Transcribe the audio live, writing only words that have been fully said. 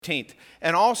14th.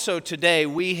 And also today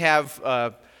we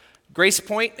have Grace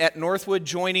Point at Northwood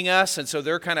joining us, and so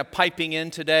they're kind of piping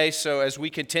in today. So as we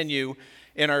continue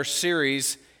in our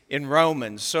series in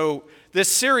Romans. So this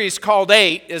series called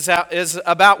 8 is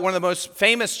about one of the most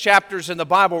famous chapters in the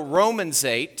Bible, Romans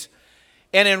 8.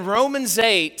 And in Romans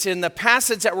 8, in the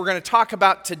passage that we're going to talk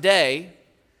about today,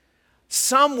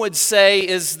 some would say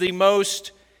is the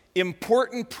most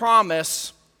important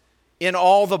promise in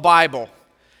all the Bible.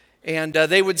 And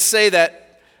they would say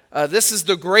that this is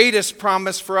the greatest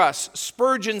promise for us.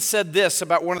 Spurgeon said this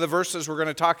about one of the verses we're going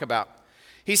to talk about.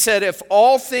 He said, "If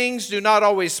all things do not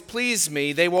always please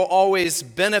me, they will always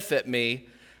benefit me.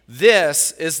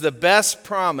 This is the best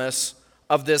promise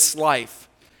of this life."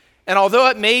 And although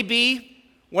it may be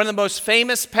one of the most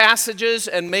famous passages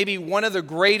and maybe one of the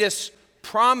greatest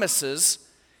promises,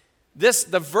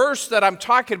 the verse that I'm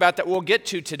talking about that we'll get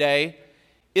to today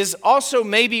is also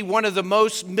maybe one of the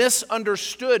most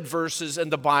misunderstood verses in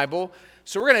the Bible.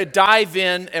 So we're going to dive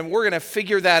in and we're going to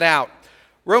figure that out.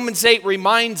 Romans 8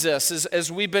 reminds us, as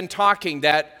we've been talking,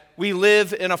 that we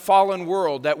live in a fallen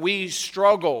world, that we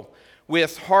struggle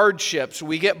with hardships.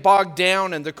 We get bogged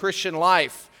down in the Christian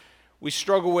life. We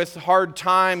struggle with hard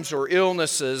times or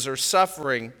illnesses or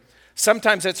suffering.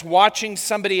 Sometimes it's watching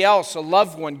somebody else, a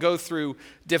loved one, go through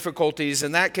difficulties,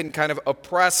 and that can kind of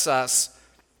oppress us.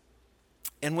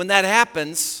 And when that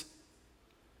happens,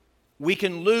 we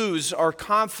can lose our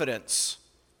confidence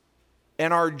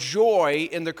and our joy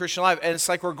in the Christian life. And it's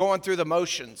like we're going through the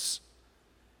motions.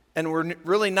 And we're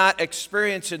really not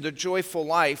experiencing the joyful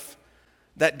life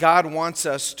that God wants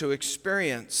us to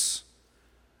experience.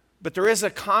 But there is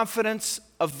a confidence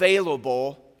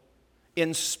available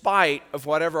in spite of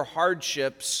whatever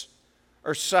hardships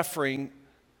or suffering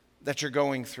that you're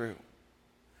going through.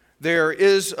 There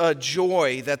is a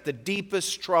joy that the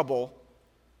deepest trouble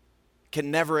can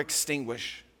never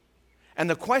extinguish. And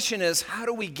the question is, how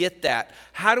do we get that?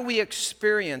 How do we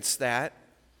experience that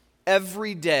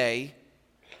every day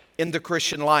in the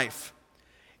Christian life?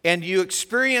 And you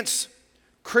experience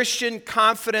Christian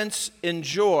confidence and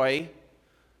joy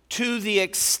to the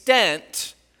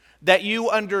extent that you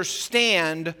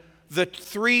understand the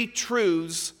three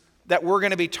truths that we're going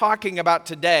to be talking about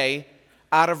today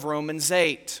out of Romans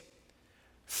 8.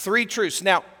 Three truths.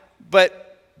 Now,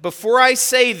 but before I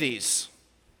say these,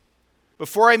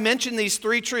 before I mention these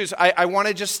three truths, I want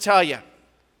to just tell you,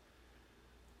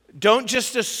 don't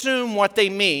just assume what they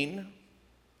mean,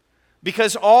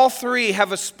 because all three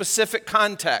have a specific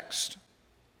context.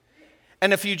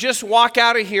 And if you just walk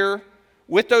out of here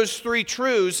with those three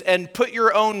truths and put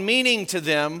your own meaning to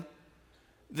them,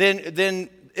 then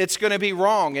it's going to be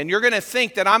wrong. And you're going to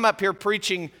think that I'm up here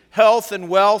preaching health and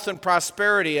wealth and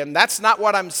prosperity, and that's not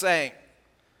what I'm saying.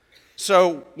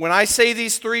 So when I say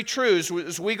these three truths,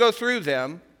 as we go through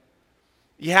them,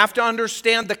 you have to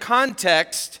understand the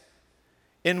context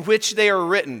in which they are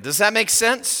written. Does that make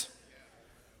sense?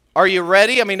 Are you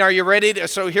ready? Are you ready?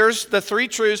 So here's the three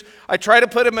truths. I try to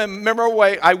put them in a memorable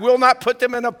way. I will not put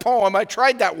them in a poem. I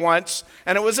tried that once,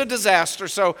 and it was a disaster,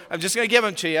 so I'm just going to give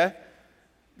them to you.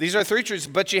 These are three truths,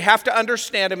 but you have to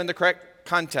understand them in the correct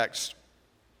context.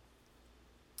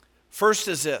 First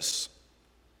is this: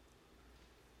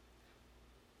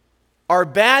 our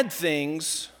bad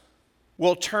things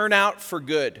will turn out for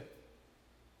good.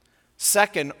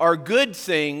 Second, our good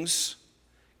things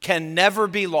can never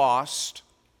be lost.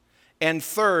 And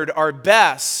third, our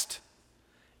best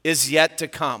is yet to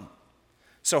come.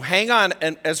 So hang on,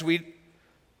 and as we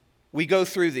go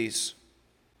through these.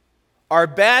 Our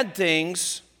bad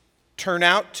things turn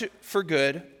out for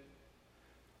good.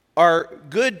 Our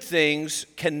good things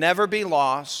can never be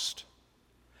lost,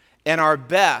 and our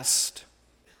best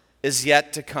is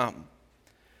yet to come.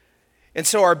 And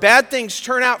so our bad things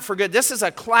turn out for good. This is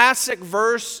a classic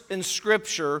verse in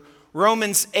Scripture,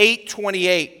 Romans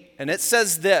 8:28. And it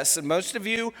says this, and most of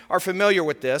you are familiar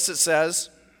with this. It says,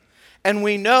 "And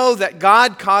we know that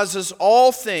God causes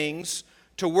all things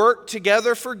to work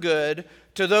together for good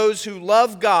to those who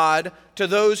love God, to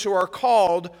those who are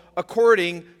called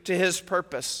according to His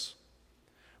purpose."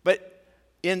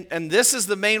 And this is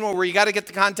the main one where you got to get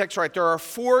the context right. There are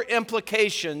four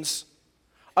implications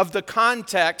of the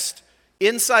context,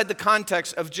 inside the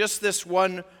context of just this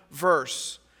one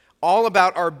verse, all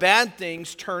about our bad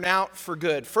things turn out for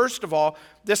good. First of all,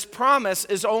 this promise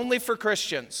is only for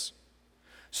Christians.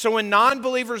 So when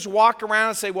non-believers walk around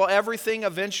and say, well, everything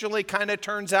eventually kind of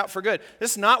turns out for good,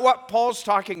 this is not what Paul's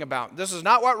talking about. This is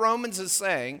not what Romans is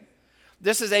saying.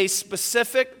 This is a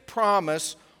specific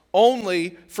promise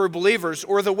only for believers,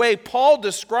 or the way Paul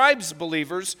describes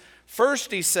believers. First,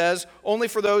 he says, only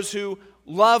for those who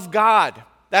love God.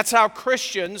 That's how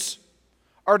Christians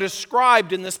are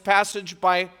described in this passage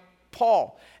by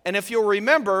Paul. And if you'll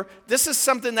remember, this is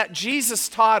something that Jesus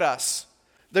taught us.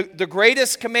 The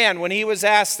greatest command, when he was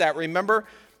asked that, remember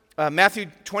Matthew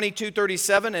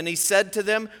 22:37, and he said to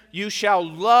them, "You shall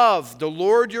love the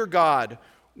Lord your God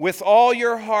with all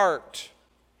your heart,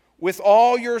 with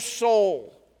all your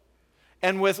soul,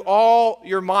 and with all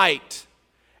your might."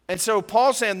 And so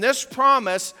Paul's saying this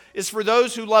promise is for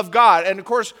those who love God. And of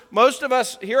course, most of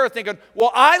us here are thinking,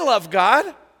 well, I love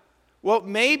God. Well,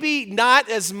 maybe not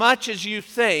as much as you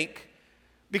think,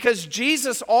 because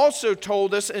Jesus also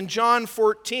told us in John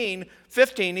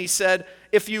 14:15, he said,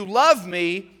 "If you love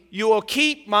me, you will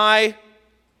keep my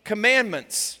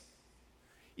commandments."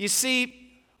 You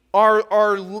see,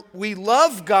 we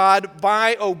love God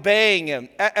by obeying him.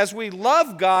 As we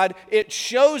love God, it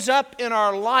shows up in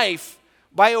our life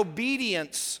by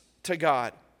obedience to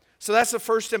God. So that's the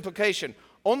first implication,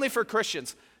 only for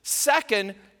Christians.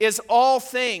 Second is all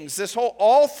things. This whole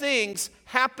all things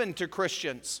happen to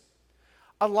Christians.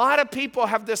 A lot of people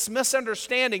have this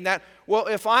misunderstanding that, well,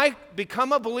 if I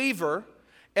become a believer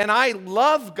and I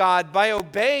love God by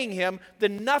obeying him,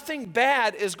 then nothing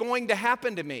bad is going to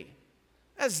happen to me.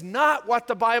 That's not what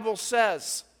the Bible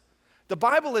says. The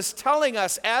Bible is telling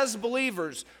us as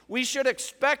believers, we should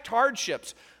expect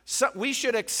hardships. We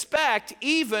should expect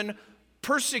even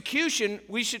persecution.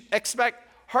 We should expect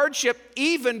hardship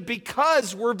even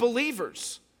because we're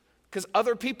believers, because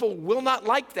other people will not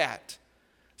like that.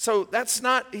 So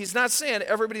he's not saying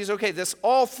everybody's okay. This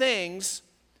all things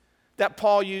that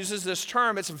Paul uses, this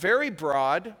term, it's very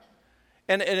broad,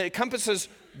 and it encompasses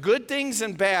good things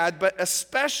and bad, but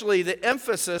especially the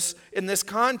emphasis in this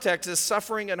context is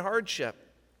suffering and hardship.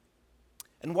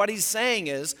 And what he's saying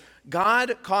is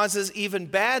God causes even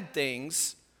bad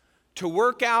things to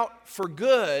work out for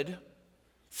good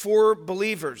for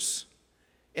believers.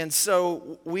 And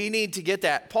so we need to get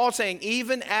that. Paul's saying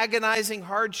even agonizing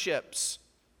hardships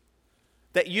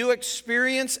that you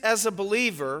experience as a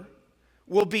believer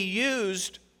will be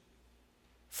used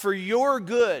for your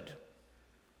good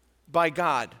by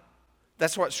God.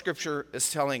 That's what Scripture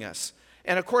is telling us.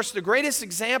 And of course, the greatest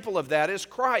example of that is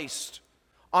Christ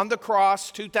on the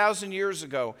cross 2,000 years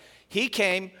ago. He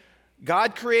came,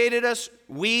 God created us,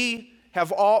 we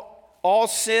have all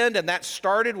sinned, and that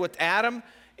started with Adam,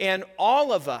 and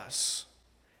all of us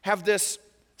have this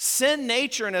sin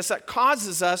nature in us that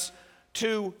causes us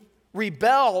to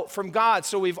rebel from God.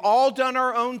 So we've all done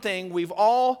our own thing. We've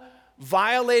all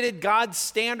violated God's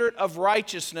standard of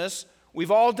righteousness.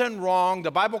 We've all done wrong.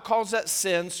 The Bible calls that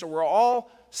sin, so we're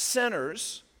all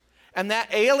sinners. And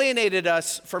that alienated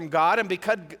us from God. And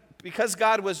because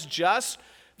God was just,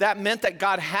 that meant that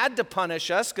God had to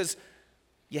punish us, because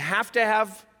you have to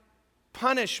have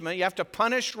punishment. You have to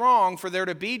punish wrong for there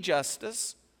to be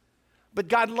justice. But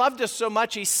God loved us so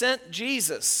much, he sent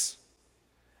Jesus.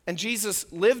 And Jesus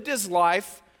lived his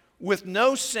life with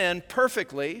no sin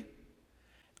perfectly.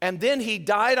 And then he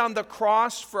died on the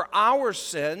cross for our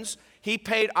sins. He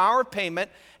paid our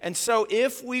payment. And so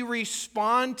if we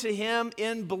respond to him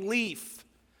in belief,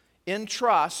 in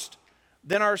trust,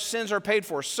 then our sins are paid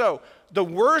for. So the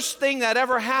worst thing that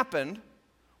ever happened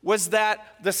was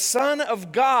that the Son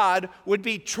of God would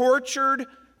be tortured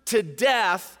to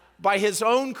death by his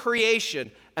own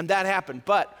creation. And that happened.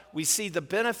 But we see the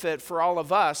benefit for all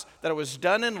of us that it was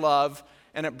done in love,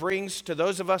 and it brings to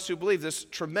those of us who believe this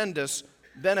tremendous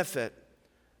benefit.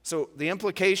 So the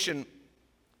implication,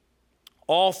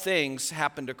 all things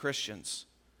happen to Christians.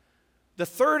 The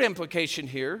third implication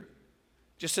here,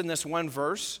 just in this one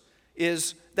verse,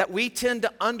 is that we tend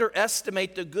to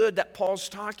underestimate the good that Paul's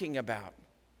talking about.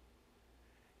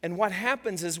 And what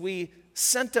happens is we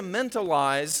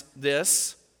sentimentalize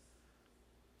this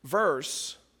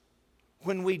verse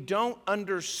when we don't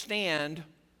understand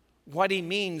what he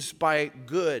means by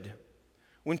good.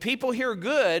 When people hear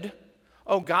good,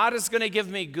 oh, God is going to give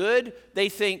me good, they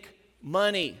think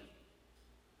money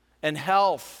and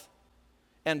health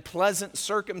and pleasant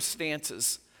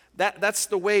circumstances. That's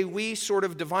the way we sort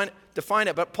of define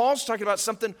it. But Paul's talking about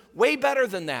something way better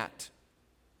than that.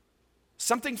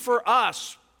 Something for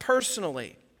us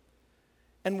personally.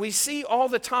 And we see all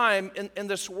the time in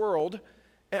this world,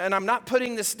 and I'm not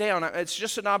putting this down, it's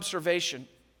just an observation.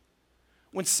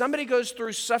 When somebody goes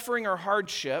through suffering or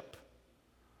hardship,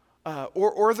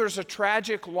 or there's a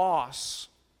tragic loss,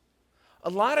 a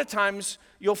lot of times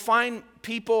you'll find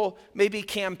people maybe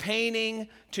campaigning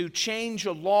to change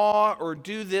a law or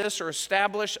do this or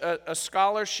establish a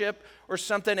scholarship or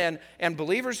something, and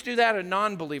believers do that and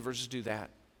non-believers do that.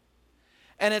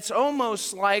 And it's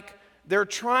almost like they're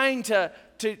trying to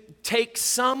take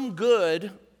some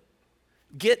good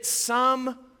get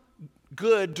some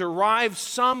good, derive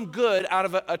some good out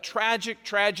of a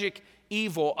tragic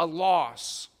evil, a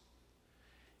loss.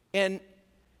 And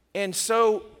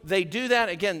so they do that.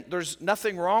 Again, there's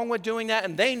nothing wrong with doing that,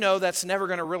 and they know that's never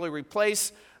going to really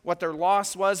replace what their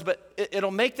loss was, but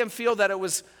it'll make them feel that it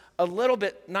was a little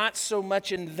bit not so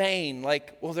much in vain,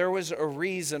 like, well, there was a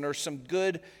reason or some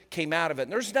good came out of it.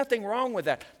 And there's nothing wrong with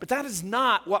that, but that is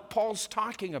not what Paul's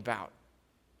talking about.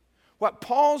 What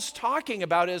Paul's talking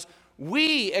about is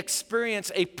we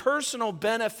experience a personal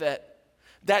benefit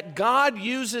that God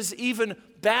uses even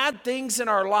bad things in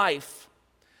our life,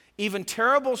 even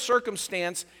terrible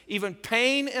circumstance, even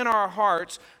pain in our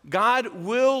hearts. God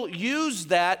will use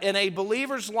that in a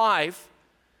believer's life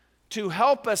to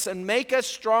help us and make us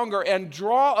stronger and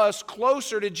draw us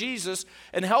closer to Jesus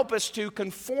and help us to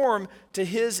conform to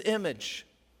His image.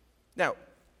 Now,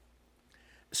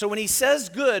 so when he says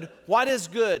good, what is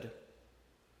good?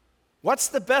 What's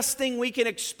the best thing we can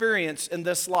experience in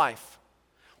this life?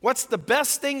 What's the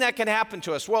best thing that can happen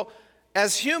to us? Well,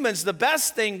 as humans, the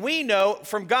best thing we know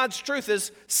from God's truth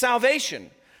is salvation.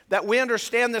 That we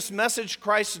understand this message,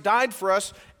 Christ died for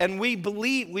us, and we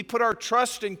believe, we put our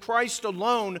trust in Christ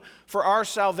alone for our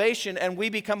salvation, and we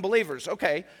become believers.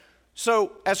 Okay,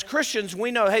 so as Christians, we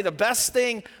know, hey, the best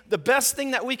thing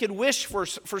that we could wish for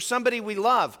somebody we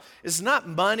love is not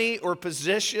money or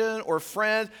position or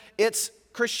friend. It's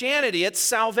Christianity, it's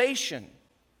salvation.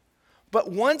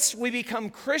 But once we become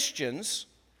Christians,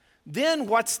 then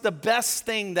what's the best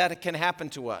thing that can happen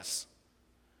to us?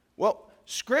 Well,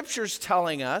 Scripture's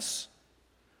telling us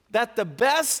that the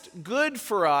best good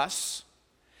for us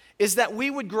is that we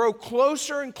would grow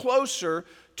closer and closer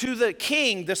to the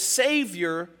King, the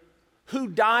Savior, who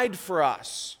died for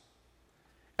us.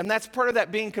 And that's part of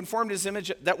that being conformed to His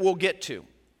image that we'll get to.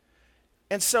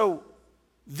 And so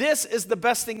this is the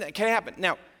best thing that can happen.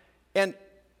 Now, and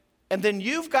then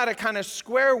you've got to kind of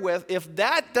square with, if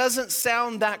that doesn't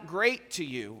sound that great to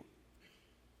you,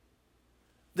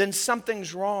 then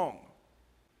something's wrong.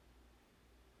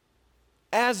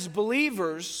 As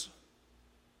believers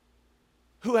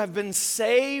who have been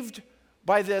saved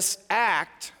by this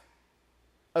act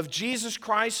of Jesus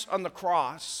Christ on the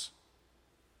cross,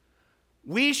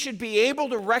 we should be able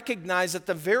to recognize that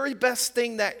the very best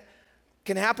thing that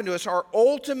can happen to us, our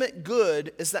ultimate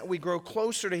good, is that we grow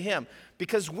closer to Him.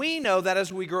 Because we know that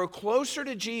as we grow closer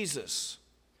to Jesus,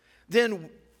 then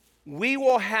we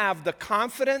will have the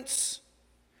confidence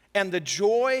and the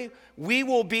joy. We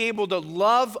will be able to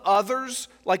love others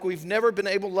like we've never been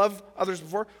able to love others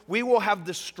before. We will have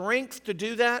the strength to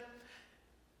do that.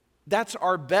 That's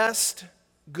our best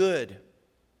good.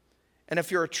 And if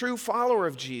you're a true follower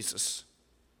of Jesus,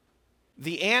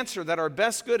 the answer that our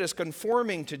best good is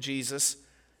conforming to Jesus,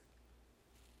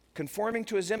 conforming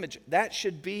to His image, that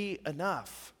should be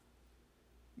enough.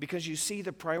 Because you see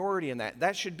the priority in that.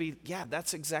 That should be, yeah,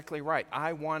 that's exactly right.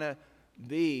 I want to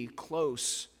be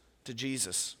close to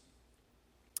Jesus.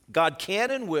 God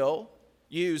can and will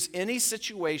use any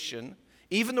situation,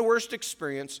 even the worst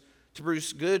experience, to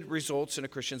produce good results in a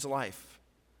Christian's life.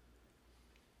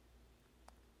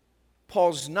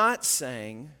 Paul's not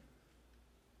saying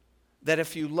that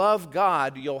if you love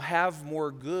God, you'll have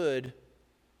more good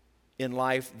in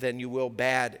life than you will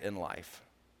bad in life.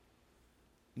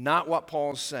 Not what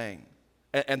Paul's saying.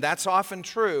 And that's often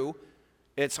true.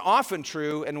 It's often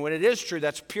true, and when it is true,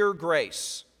 that's pure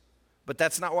grace. But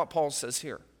that's not what Paul says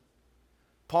here.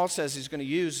 Paul says he's going to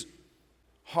use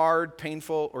hard,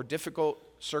 painful, or difficult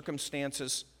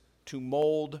circumstances to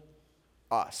mold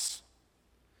us.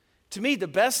 To me, the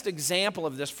best example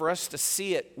of this, for us to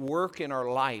see it work in our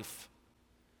life,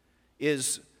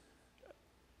 is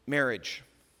marriage.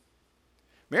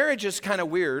 Marriage is kind of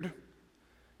weird.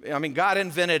 I mean, God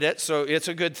invented it, so it's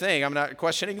a good thing. I'm not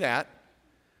questioning that.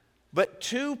 But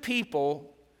two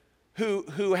people who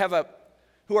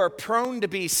are prone to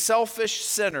be selfish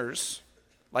sinners,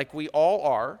 like we all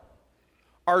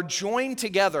are joined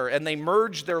together, and they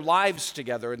merge their lives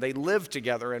together, and they live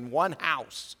together in one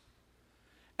house.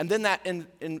 And then that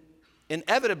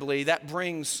inevitably that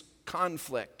brings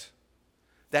conflict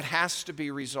that has to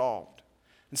be resolved.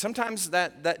 And sometimes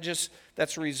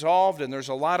that's resolved, and there's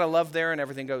a lot of love there, and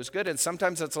everything goes good. And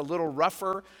sometimes it's a little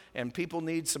rougher, and people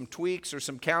need some tweaks or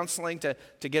some counseling to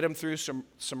get them through some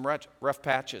rough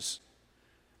patches.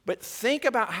 But think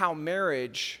about how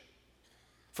marriage,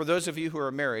 for those of you who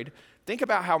are married, think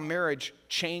about how marriage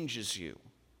changes you.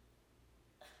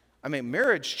 I mean,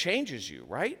 marriage changes you,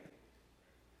 right?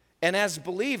 And as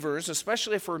believers,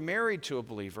 especially if we're married to a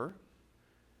believer,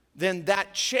 then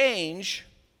that change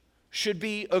should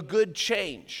be a good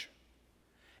change.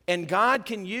 And God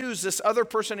can use this other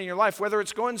person in your life, whether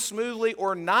it's going smoothly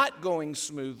or not going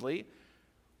smoothly,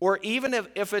 or even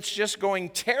if it's just going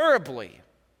terribly.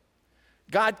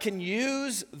 God can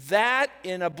use that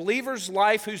in a believer's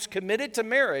life who's committed to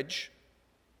marriage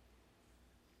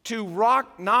to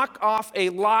knock off a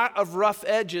lot of rough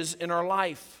edges in our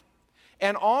life,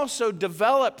 and also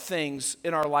develop things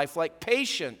in our life like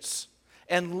patience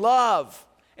and love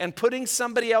and putting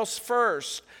somebody else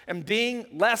first and being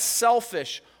less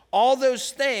selfish. All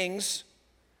those things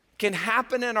can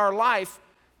happen in our life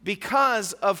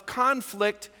because of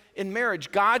conflict in marriage.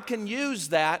 God can use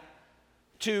that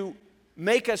to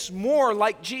make us more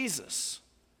like Jesus,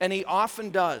 and He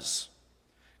often does.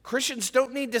 Christians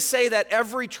don't need to say that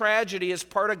every tragedy is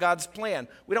part of God's plan.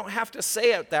 We don't have to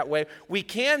say it that way. We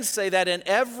can say that in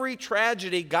every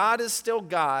tragedy, God is still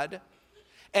God,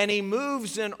 and He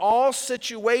moves in all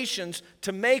situations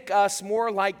to make us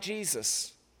more like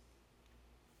Jesus.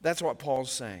 That's what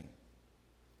Paul's saying.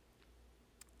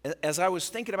 As I was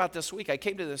thinking about this week, I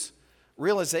came to this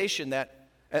realization that,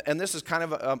 and this is kind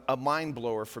of a mind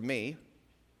blower for me,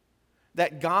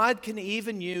 that God can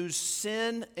even use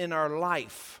sin in our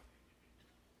life.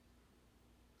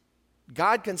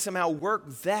 God can somehow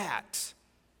work that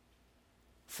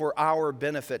for our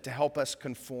benefit to help us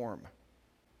conform.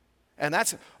 And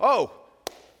that's, oh,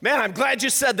 man, I'm glad you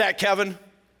said that, Kevin,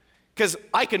 because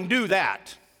I can do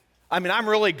that. I mean, I'm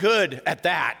really good at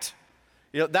that.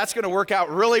 That's going to work out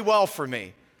really well for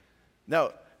me.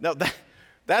 No,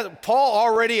 that Paul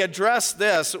already addressed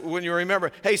this when you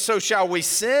remember, hey, so shall we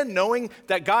sin, knowing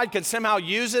that God can somehow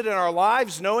use it in our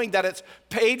lives, knowing that it's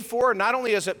paid for? Not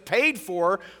only is it paid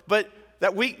for, but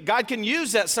that God can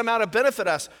use that somehow to benefit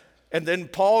us. And then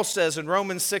Paul says in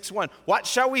Romans 6:1, what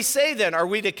shall we say then? Are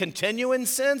we to continue in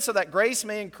sin so that grace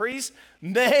may increase?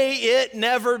 May it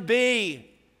never be.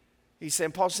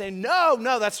 Paul's saying, no,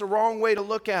 that's the wrong way to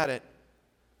look at it.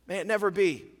 May it never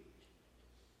be.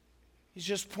 He's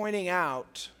just pointing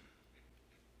out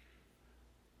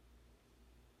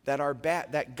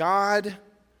that God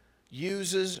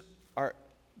uses our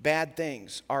bad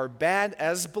things.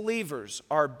 As believers,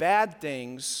 our bad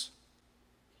things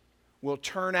will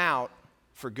turn out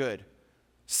for good.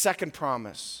 Second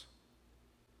promise,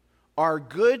 our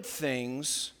good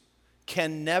things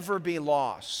can never be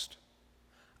lost.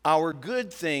 Our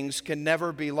good things can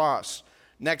never be lost.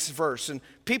 Next verse. And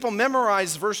people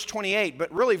memorize verse 28,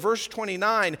 but really verse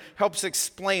 29 helps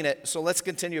explain it. So let's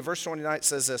continue. Verse 29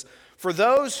 says this: for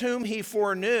those whom He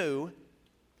foreknew,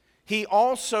 He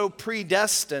also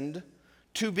predestined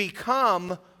to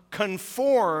become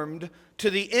conformed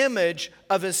to the image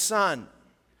of His Son,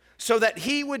 so that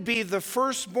He would be the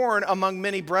firstborn among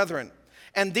many brethren.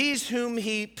 And these whom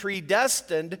He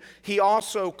predestined, He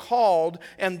also called,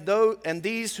 and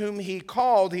these whom He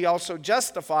called, He also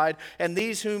justified, and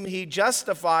these whom He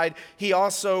justified, He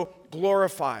also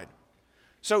glorified.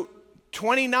 So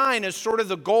 29 is sort of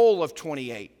the goal of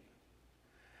 28.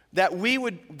 That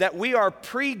we are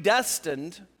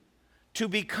predestined to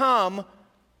become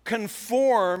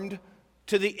conformed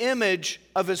to the image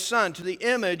of His Son, to the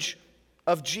image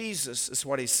of Jesus, is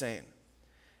what he's saying.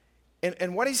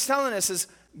 And what he's telling us is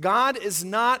God is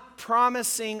not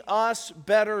promising us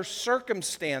better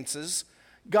circumstances.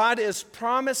 God is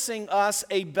promising us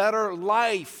a better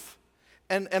life.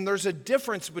 And there's a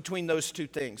difference between those two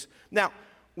things. Now,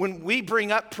 when we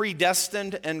bring up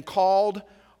predestined and called,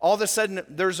 all of a sudden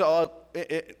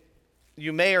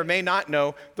you may or may not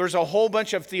know, there's a whole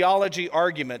bunch of theology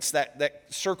arguments that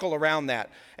circle around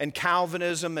that. And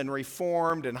Calvinism and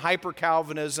Reformed and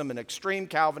hyper-Calvinism and extreme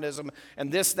Calvinism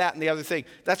and this, that, and the other thing.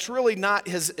 That's really not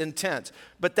his intent.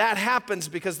 But that happens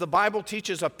because the Bible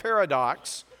teaches a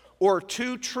paradox, or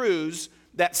two truths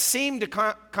that seem to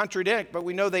contradict, but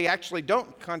we know they actually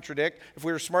don't contradict if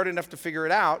we were smart enough to figure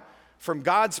it out from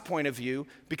God's point of view,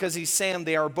 because he's saying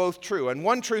they are both true. And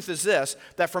one truth is this,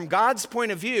 that from God's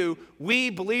point of view,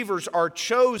 we believers are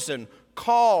chosen,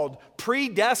 called,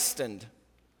 predestined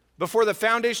before the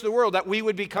foundation of the world that we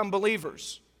would become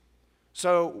believers.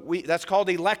 So that's called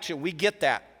election. We get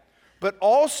that. But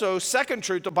also, second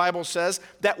truth, the Bible says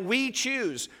that we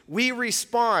choose, we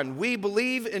respond, we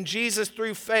believe in Jesus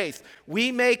through faith.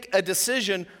 We make a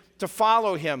decision to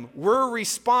follow him. We're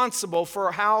responsible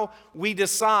for how we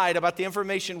decide about the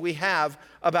information we have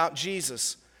about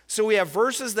Jesus. So we have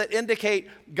verses that indicate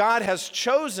God has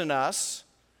chosen us,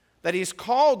 that he's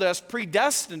called us,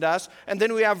 predestined us, and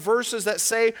then we have verses that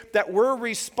say that we're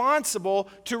responsible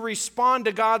to respond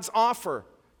to God's offer.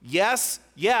 Yes,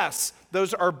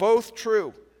 those are both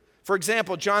true. For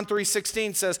example, John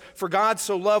 3:16 says, "For God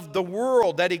so loved the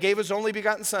world that he gave his only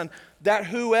begotten Son, that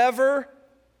whoever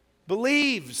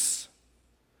believes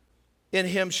in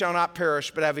him shall not perish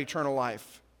but have eternal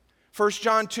life. 1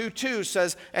 John 2:2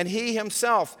 says, and he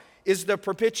himself is the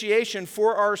propitiation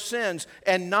for our sins,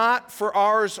 and not for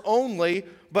ours only,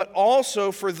 but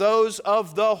also for those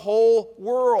of the whole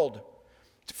world.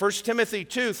 1 Timothy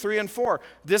 2:3 and 4.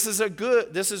 This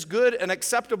is good and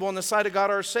acceptable in the sight of God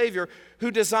our Savior,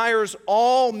 who desires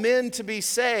all men to be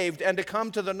saved and to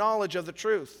come to the knowledge of the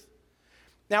truth.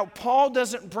 Now, Paul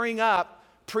doesn't bring up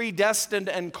predestined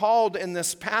and called in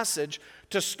this passage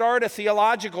to start a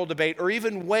theological debate or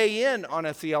even weigh in on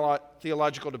a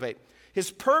theological debate.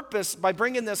 His purpose by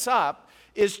bringing this up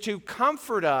is to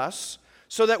comfort us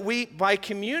so that we, by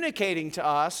communicating to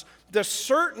us the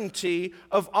certainty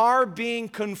of our being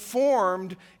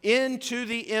conformed into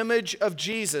the image of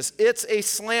Jesus. It's a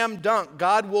slam dunk.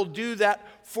 God will do that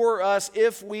for us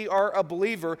if we are a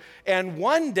believer. And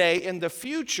one day in the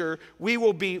future, we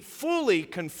will be fully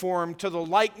conformed to the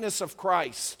likeness of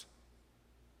Christ.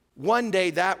 One day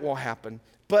that will happen.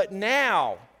 But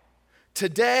now,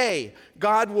 today,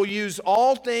 God will use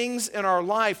all things in our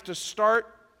life to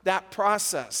start that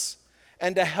process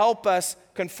and to help us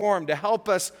conform, to help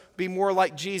us be more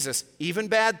like Jesus. Even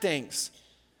bad things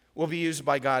will be used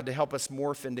by God to help us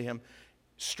morph into him.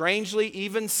 Strangely,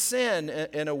 even sin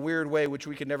in a weird way, which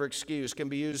we can never excuse, can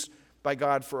be used by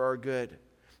God for our good.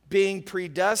 Being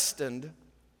predestined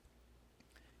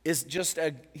is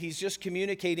he's just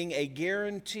communicating a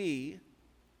guarantee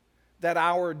that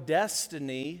our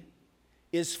destiny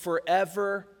is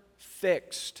forever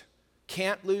fixed.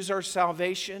 Can't lose our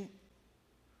salvation.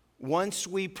 Once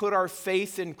we put our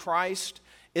faith in Christ,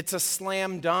 it's a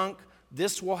slam dunk.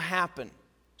 This will happen.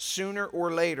 Sooner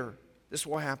or later, this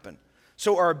will happen.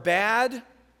 So our bad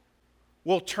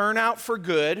will turn out for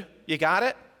good. You got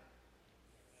it?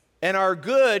 And our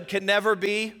good can never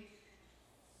be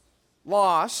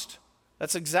lost.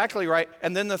 That's exactly right.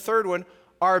 And then the third one,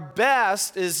 our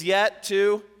best is yet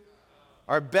to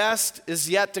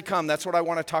come. That's what I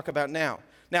want to talk about now.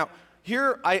 Now,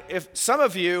 here, if some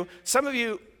of you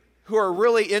who are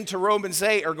really into Romans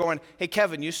 8 are going, hey,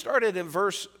 Kevin, you started in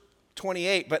verse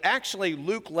 28, but actually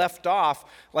Luke left off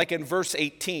like in verse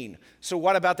 18. So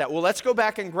what about that? Well, let's go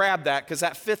back and grab that because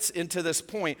that fits into this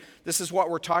point. This is what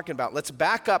we're talking about. Let's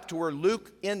back up to where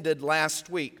Luke ended last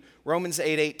week, Romans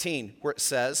 8:18, where it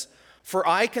says, for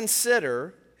I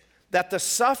consider that the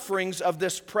sufferings of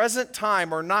this present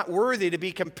time are not worthy to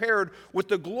be compared with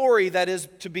the glory that is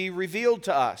to be revealed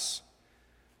to us.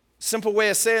 Simple way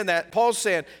of saying that, Paul's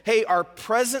saying, hey, our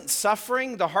present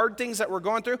suffering, the hard things that we're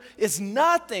going through, is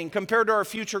nothing compared to our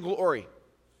future glory.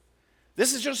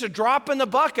 This is just a drop in the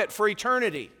bucket for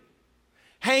eternity.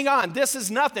 Hang on, this is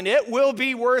nothing. It will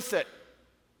be worth it.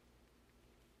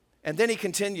 And then he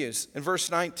continues in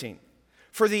verse 19.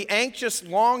 For the anxious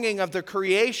longing of the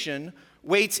creation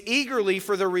waits eagerly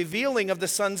for the revealing of the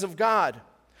sons of God.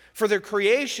 For the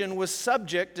creation was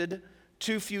subjected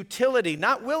to futility,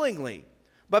 not willingly,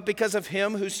 but because of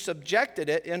him who subjected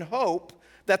it, in hope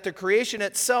that the creation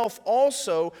itself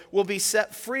also will be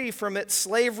set free from its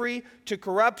slavery to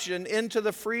corruption into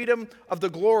the freedom of the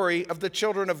glory of the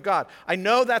children of God. I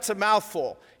know that's a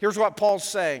mouthful. Here's what Paul's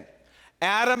saying.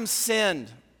 Adam sinned,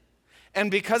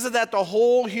 and because of that, the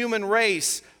whole human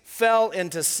race fell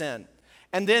into sin.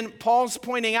 And then Paul's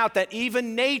pointing out that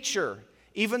even nature,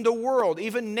 even the world,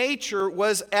 even nature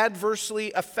was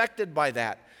adversely affected by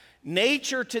that.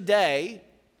 Nature today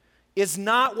is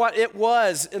not what it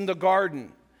was in the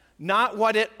garden, not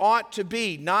what it ought to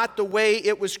be, not the way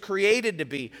it was created to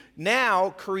be.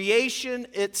 Now, creation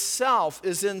itself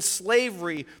is in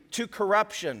slavery to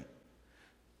corruption.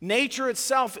 Nature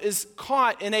itself is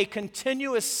caught in a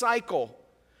continuous cycle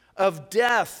of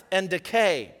death and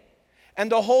decay. And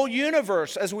the whole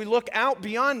universe, as we look out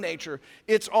beyond nature,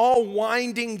 it's all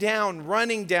winding down,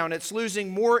 running down. It's losing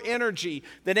more energy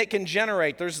than it can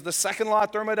generate. There's the second law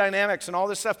of thermodynamics and all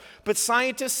this stuff. But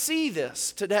scientists see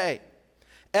this today.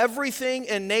 Everything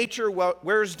in nature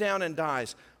wears down and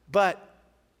dies. But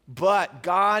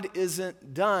God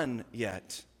isn't done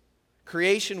yet.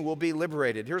 Creation will be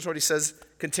liberated. Here's what he says,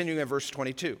 continuing in verse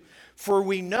 22. For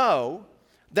we know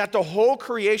that the whole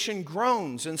creation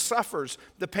groans and suffers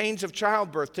the pains of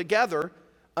childbirth together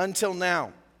until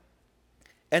now.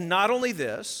 And not only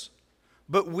this,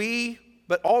 but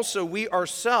also we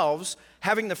ourselves,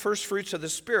 having the first fruits of the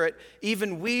Spirit,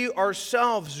 even we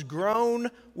ourselves groan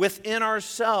within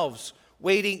ourselves,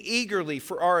 waiting eagerly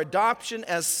for our adoption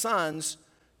as sons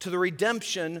to the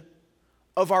redemption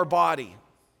of our body.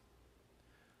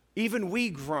 Even we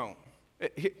groan.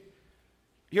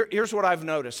 Here's what I've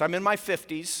noticed. I'm in my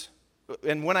 50s,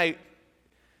 and when I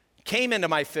came into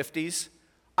my 50s,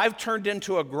 I've turned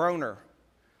into a groaner.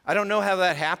 I don't know how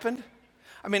that happened.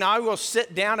 I mean, I will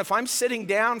sit down. If I'm sitting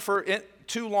down for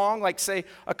too long, like say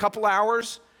a couple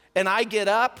hours, and I get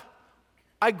up,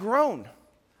 I groan.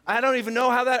 I don't even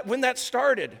know when that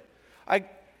started.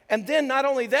 And then not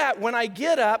only that, when I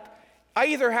get up, I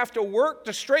either have to work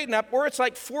to straighten up, or it's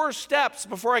like 4 steps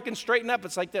before I can straighten up.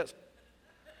 It's like this.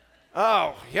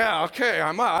 Oh, yeah, okay,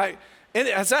 I'm up.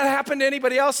 Has that happened to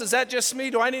anybody else? Is that just me?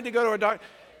 Do I need to go to a doctor?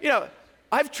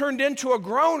 I've turned into a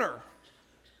groaner.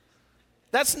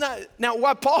 That's not, now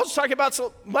what Paul's talking about is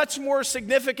much more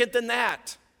significant than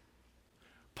that.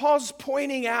 Paul's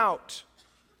pointing out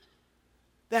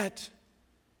that,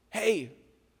 hey,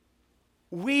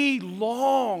 we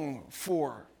long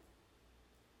for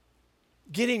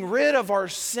getting rid of our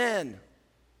sin,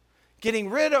 getting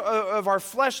rid of our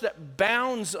flesh that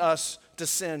bounds us to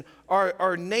sin,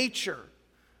 our nature,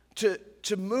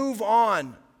 to move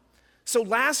on. So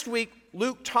last week,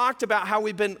 Luke talked about how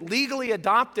we've been legally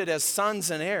adopted as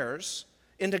sons and heirs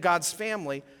into God's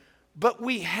family, but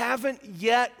we haven't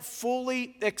yet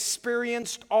fully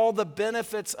experienced all the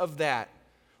benefits of that.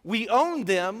 We own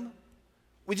them,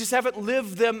 we just haven't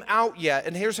lived them out yet.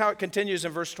 And here's how it continues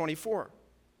in verse 24.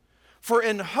 For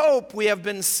in hope we have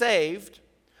been saved,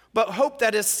 but hope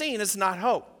that is seen is not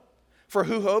hope. For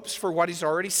who hopes for what he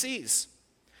already sees?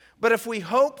 But if we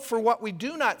hope for what we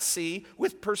do not see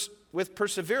with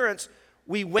perseverance,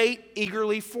 we wait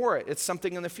eagerly for it. It's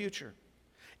something in the future.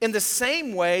 In the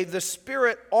same way, the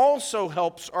Spirit also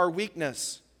helps our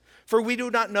weakness. For we do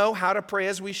not know how to pray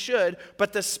as we should,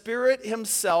 but the Spirit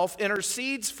himself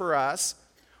intercedes for us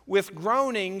with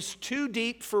groanings too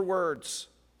deep for words.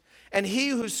 And he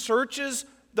who searches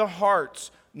the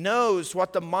hearts knows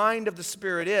what the mind of the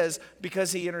Spirit is,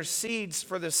 because he intercedes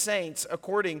for the saints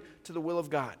according to the will of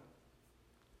God.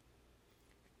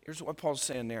 Here's what Paul's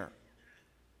saying there.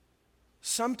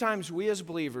 Sometimes we as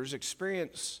believers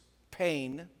experience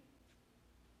pain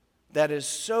that is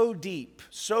so deep,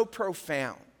 so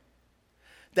profound,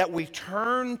 that we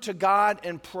turn to God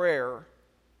in prayer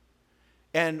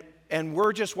and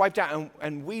we're just wiped out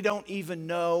and we don't even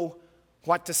know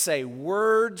what to say.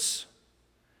 Words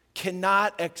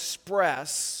cannot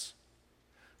express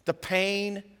the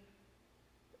pain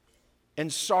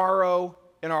and sorrow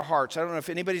in our hearts. I don't know if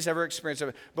anybody's ever experienced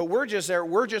it, but we're just there,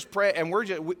 we're just praying, and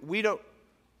we don't,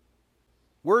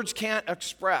 words can't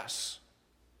express.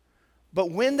 But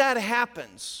when that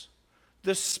happens,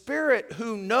 the Spirit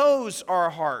who knows our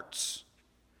hearts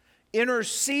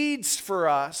intercedes for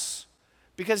us,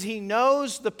 because he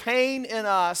knows the pain in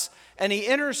us, and he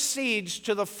intercedes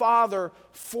to the Father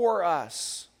for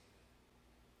us.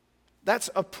 That's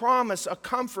a promise, a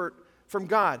comfort from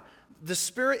God. The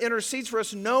Spirit intercedes for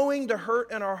us, knowing the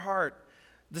hurt in our heart.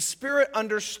 The Spirit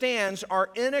understands our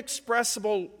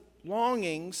inexpressible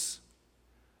longings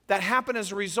that happen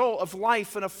as a result of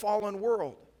life in a fallen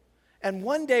world. And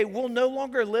one day we'll no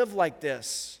longer live like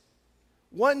this.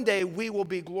 One day we will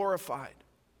be glorified.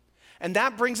 And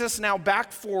that brings us now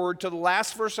back forward to the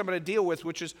last verse I'm going to deal with,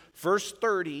 which is verse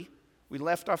 30. We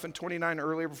left off in 29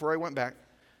 earlier before I went back.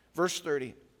 Verse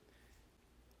 30.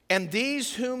 And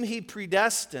these whom he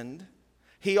predestined,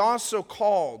 he also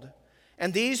called.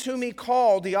 And these whom he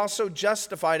called, he also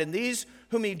justified. And these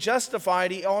whom he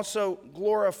justified, he also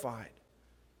glorified.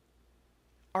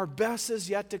 Our best is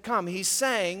yet to come. He's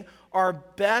saying our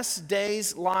best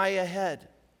days lie ahead.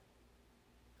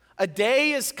 A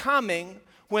day is coming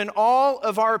when all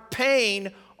of our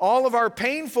pain, all of our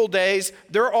painful days,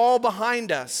 they're all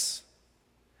behind us.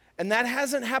 And that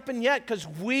hasn't happened yet because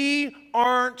we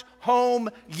aren't home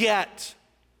yet.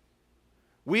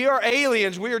 We are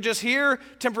aliens. We are just here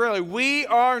temporarily. We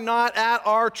are not at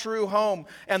our true home.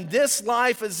 And this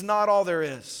life is not all there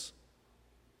is.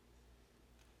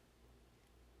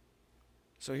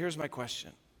 So here's my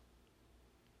question.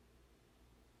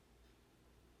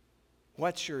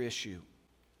 What's your issue?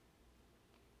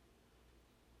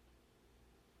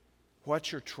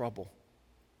 What's your trouble?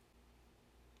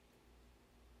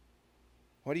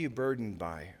 What are you burdened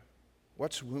by?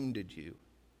 What's wounded you?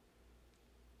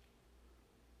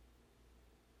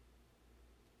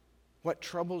 What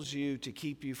troubles you to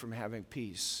keep you from having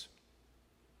peace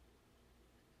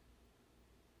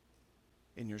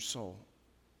in your soul?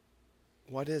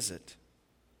 What is it?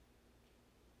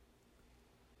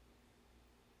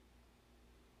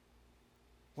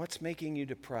 What's making you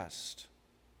depressed?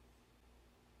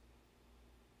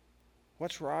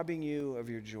 What's robbing you of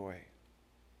your joy?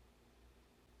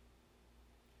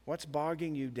 What's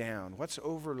bogging you down? What's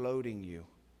overloading you?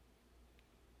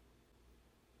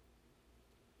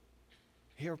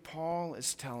 Here Paul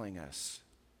is telling us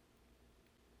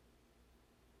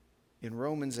in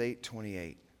Romans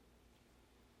 8:28.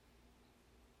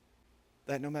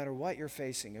 That no matter what you're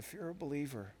facing, if you're a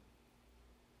believer,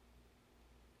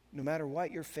 no matter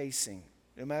what you're facing,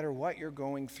 no matter what you're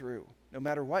going through, no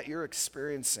matter what you're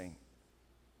experiencing,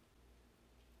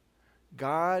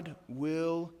 God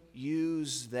will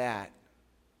use that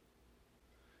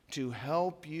to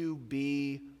help you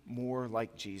be more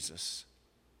like Jesus.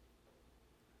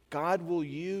 God will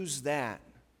use that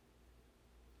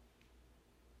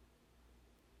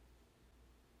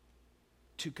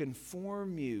to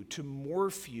conform you, to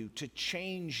morph you, to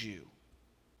change you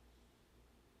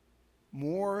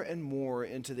more and more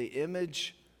into the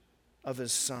image of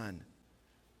His Son.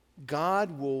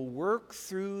 God will work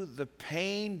through the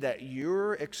pain that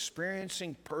you're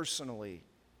experiencing personally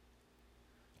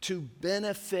to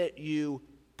benefit you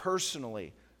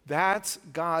personally. That's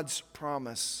God's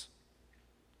promise.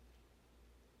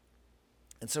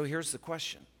 And so here's the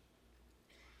question.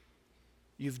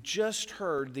 You've just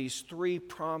heard these three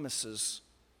promises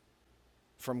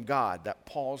from God that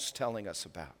Paul's telling us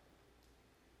about.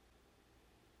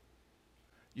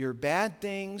 Your bad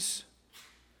things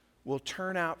will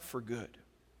turn out for good.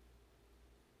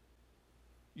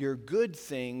 Your good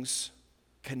things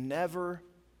can never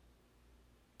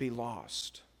be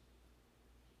lost.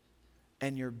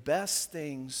 And your best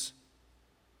things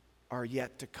are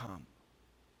yet to come.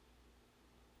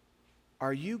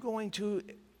 Are you going to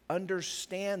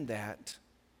understand that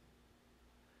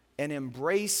and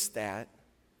embrace that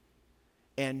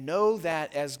and know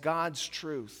that as God's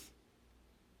truth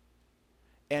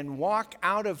and walk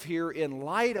out of here in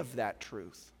light of that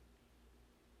truth?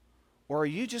 Or are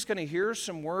you just going to hear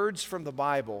some words from the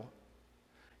Bible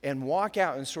and walk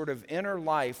out and sort of enter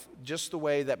life just the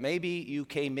way that maybe you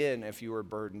came in if you were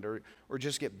burdened, or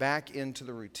just get back into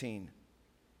the routine?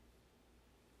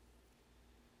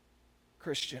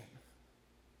 Christian,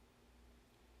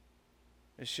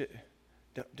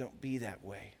 don't be that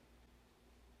way.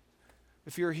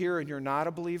 If you're here and you're not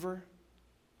a believer,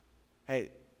 hey,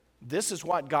 this is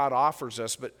what God offers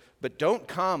us, but don't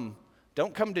come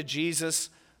to Jesus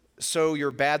so your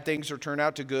bad things are turned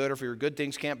out to good, or for your good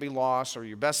things can't be lost, or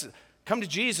your best. Come to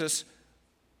Jesus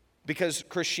because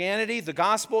Christianity, the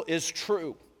gospel, is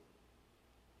true.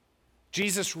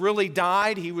 Jesus really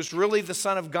died. He was really the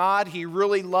Son of God. He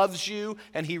really loves you,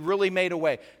 and He really made a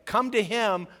way. Come to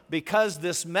Him because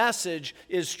this message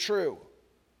is true.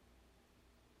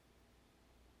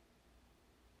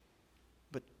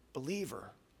 But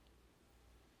believer,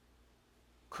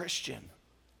 Christian,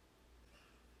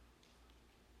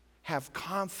 have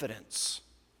confidence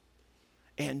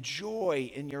and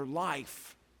joy in your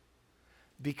life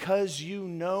because you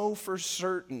know for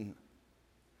certain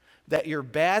that your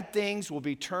bad things will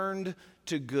be turned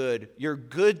to good. Your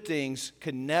good things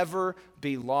can never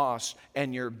be lost,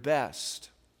 and your best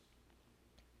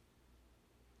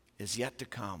is yet to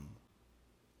come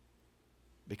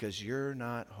because you're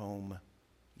not home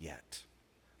yet.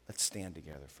 Let's stand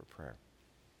together for prayer.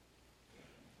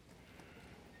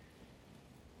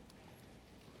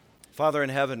 Father in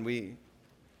heaven, we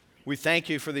thank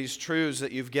You for these truths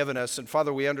that You've given us. And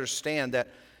Father, we understand that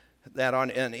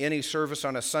in any service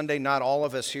on a Sunday, not all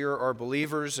of us here are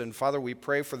believers. And Father, we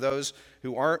pray for those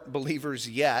who aren't believers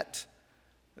yet.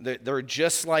 They're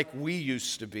just like we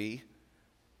used to be.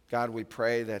 God, we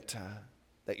pray that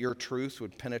Your truth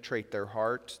would penetrate their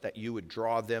heart, that You would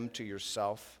draw them to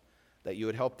Yourself, that You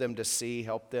would help them to see,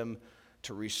 help them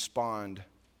to respond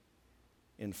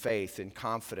in faith, in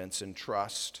confidence, in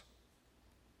trust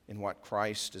in what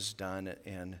Christ has done,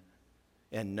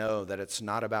 and know that it's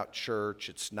not about church,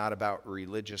 it's not about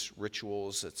religious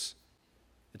rituals, it's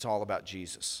all about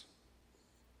Jesus.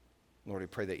 Lord, I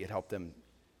pray that You'd help them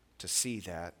to see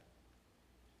that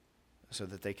so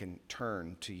that they can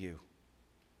turn to You.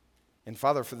 And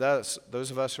Father, for those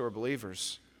of us who are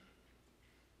believers,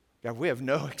 God, we have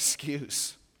no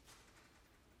excuse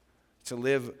to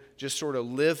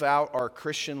live out our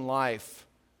Christian life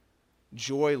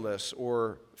joyless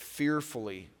or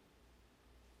fearfully,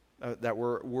 that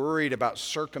we're worried about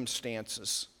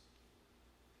circumstances.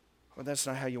 Well, that's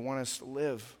not how You want us to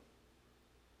live.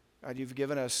 God, You've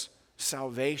given us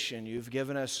salvation. You've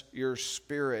given us Your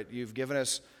Spirit. You've given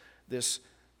us this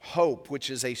hope, which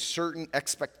is a certain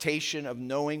expectation of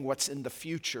knowing what's in the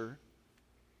future.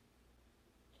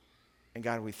 And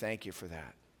God, we thank You for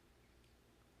that.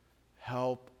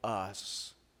 Help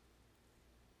us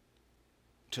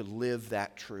to live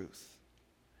that truth.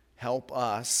 Help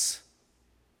us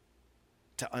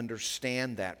to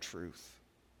understand that truth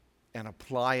and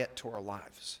apply it to our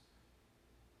lives.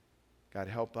 God,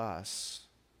 help us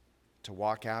to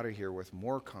walk out of here with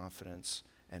more confidence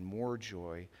and more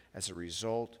joy as a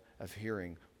result of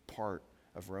hearing part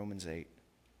of Romans 8.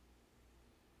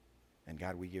 And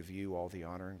God, we give you all the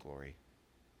honor and glory.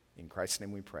 In Christ's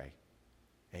name we pray.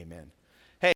 Amen.